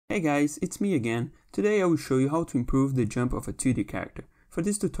Hey guys, it's me again. Today I will show you how to improve the jump of a 2D character. For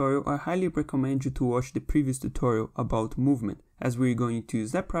this tutorial, I highly recommend you to watch the previous tutorial about movement, as we're going to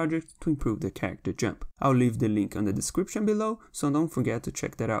use that project to improve the character jump. I'll leave the link on the description below, so don't forget to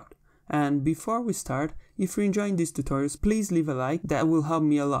check that out. And before we start, if you're enjoying these tutorials, please leave a like, that will help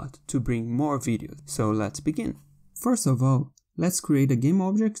me a lot to bring more videos. So let's begin. First of all, let's create a game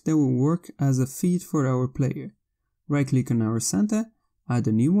object that will work as a feed for our player. Right click on our Santa, add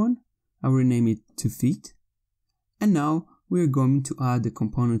a new one, I will rename it to feet, and now we are going to add the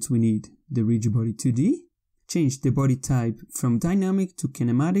components we need: the rigid body 2D, change the body type from dynamic to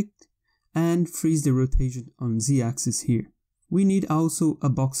kinematic, and freeze the rotation on Z-axis here. We need also a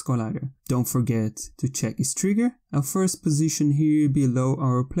box collider. Don't forget to check its trigger, our first position here below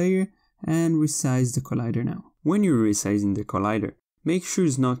our player, and resize the collider now. When you're resizing the collider, make sure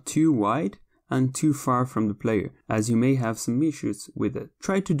it's not too wide and too far from the player, as you may have some issues with it.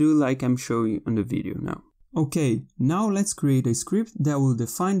 Try to do like I'm showing you on the video now. Okay, now let's create a script that will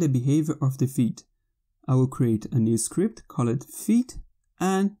define the behavior of the feet. I will create a new script, call it feet,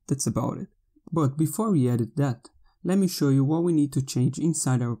 and that's about it. But before we edit that, let me show you what we need to change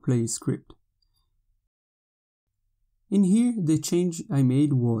inside our player script. In here, the change I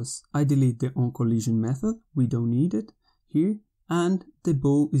made was, I delete the onCollision method, we don't need it here, and the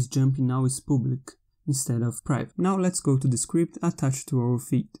ball is jumping now is public instead of private. Now let's go to the script attached to our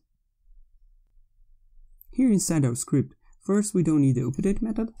feet. Here inside our script, first we don't need the update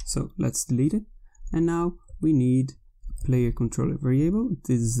method, so let's delete it. And now we need a player controller variable.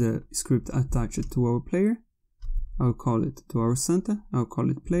 This is a script attached to our player. I'll call it to our Santa, I'll call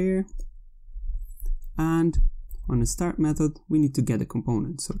it player. And on the start method, we need to get a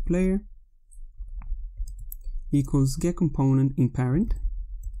component. So player equals get component in parent,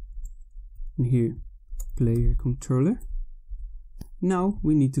 and here player controller. Now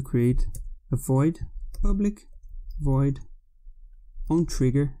we need to create a void public void on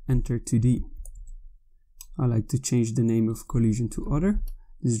trigger enter 2D. I like to change the name of collision to other.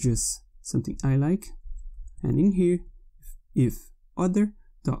 This is just something I like. And in here, if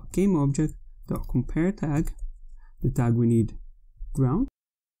other.gameObject.compare tag, the tag we need ground,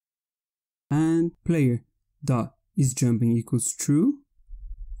 and player dot is jumping equals true.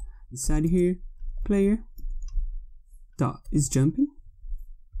 Inside here, player dot is jumping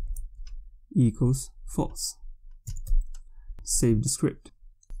equals false. Save the script.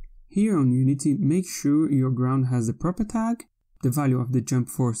 Here on Unity, make sure your ground has the proper tag. The value of the jump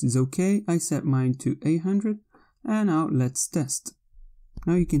force is okay. I set mine to 800, and now let's test.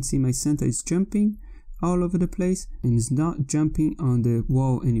 Now you can see my Santa is jumping all over the place and is not jumping on the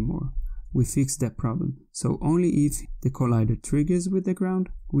wall anymore. We fixed that problem, so only if the collider triggers with the ground,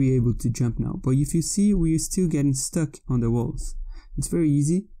 we're able to jump now. But if you see, we're still getting stuck on the walls. It's very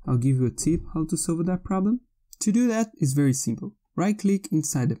easy. I'll give you a tip how to solve that problem. To do that is very simple. Right click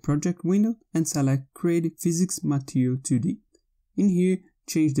inside the project window and select Create Physics Material 2D. In here,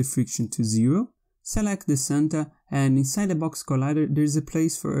 change the friction to 0, select the Santa, and inside the box collider there's a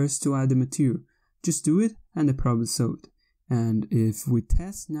place for us to add the material. Just do it and the problem is solved. And if we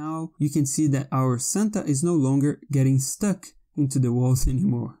test now, you can see that our Santa is no longer getting stuck into the walls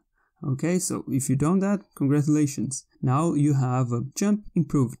anymore. Okay, so if you done that, congratulations. Now you have a jump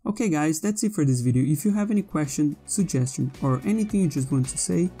improved. Okay guys, that's it for this video. If you have any question, suggestion, or anything you just want to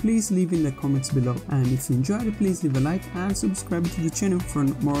say, please leave in the comments below. And if you enjoyed it, please leave a like and subscribe to the channel for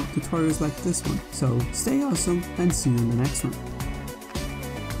more tutorials like this one. So stay awesome and see you in the next one.